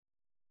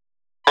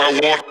I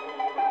want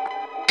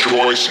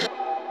choice.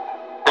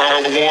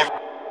 I want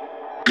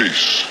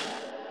peace.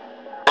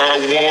 I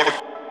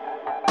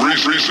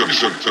want reason.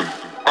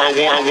 I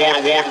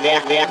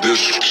want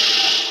this.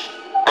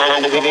 I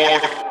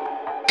want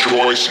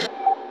choice.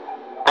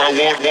 I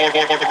want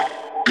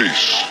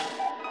peace.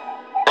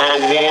 I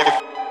want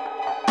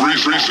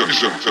reason.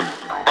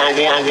 I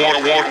want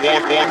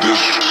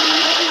this.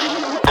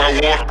 I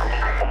want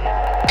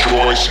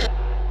choice.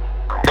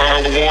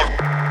 I want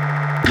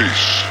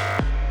peace.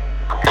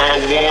 I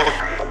want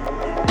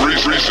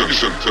reason.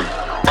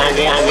 I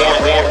want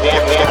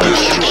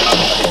this. I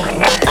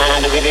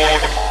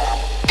want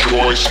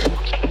choice.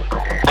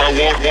 I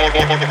want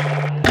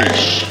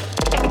peace.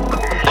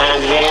 I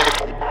want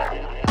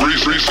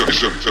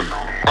reason.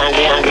 I want this. I want choice. I want peace. I want reason. I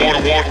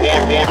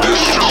want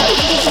this.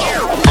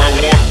 I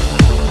want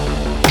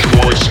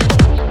choice.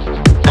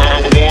 I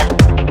want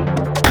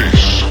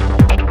peace.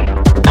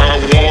 I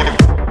want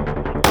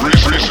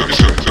reason.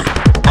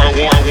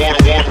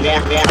 I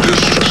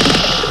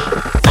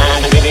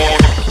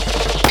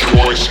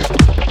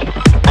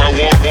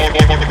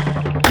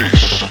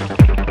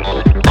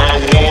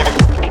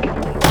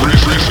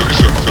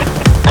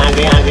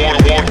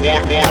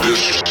want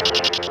this.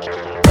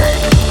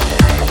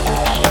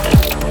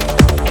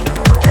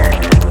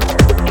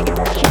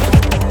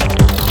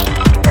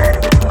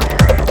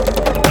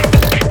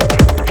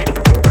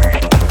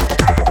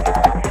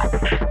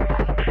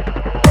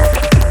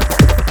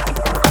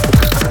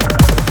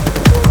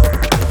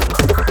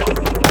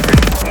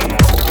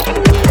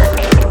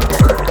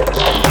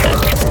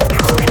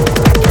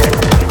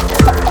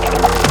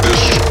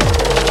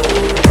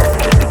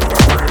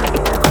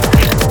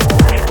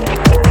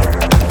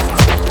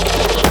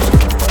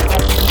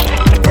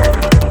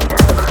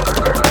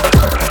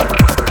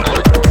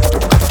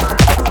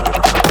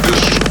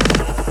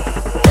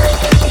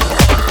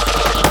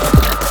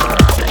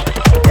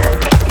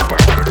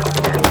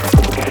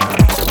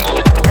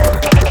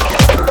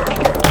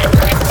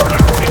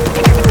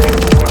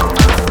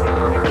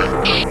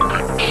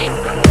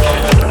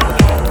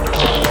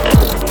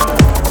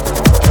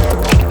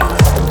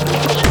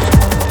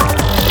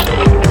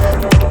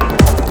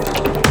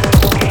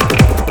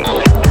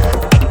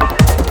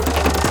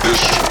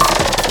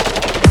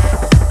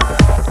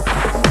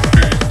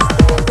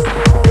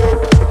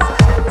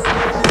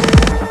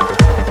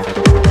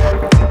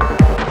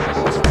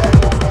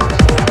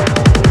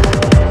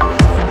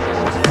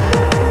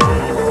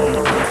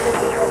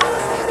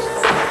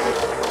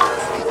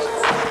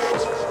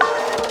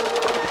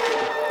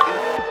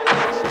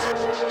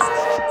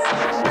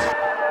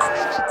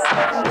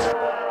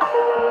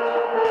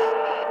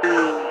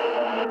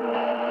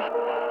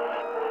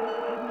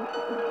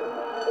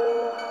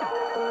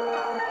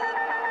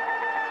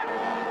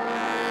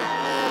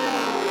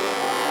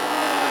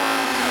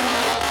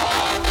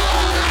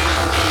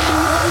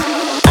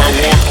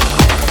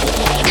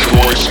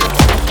 Choice.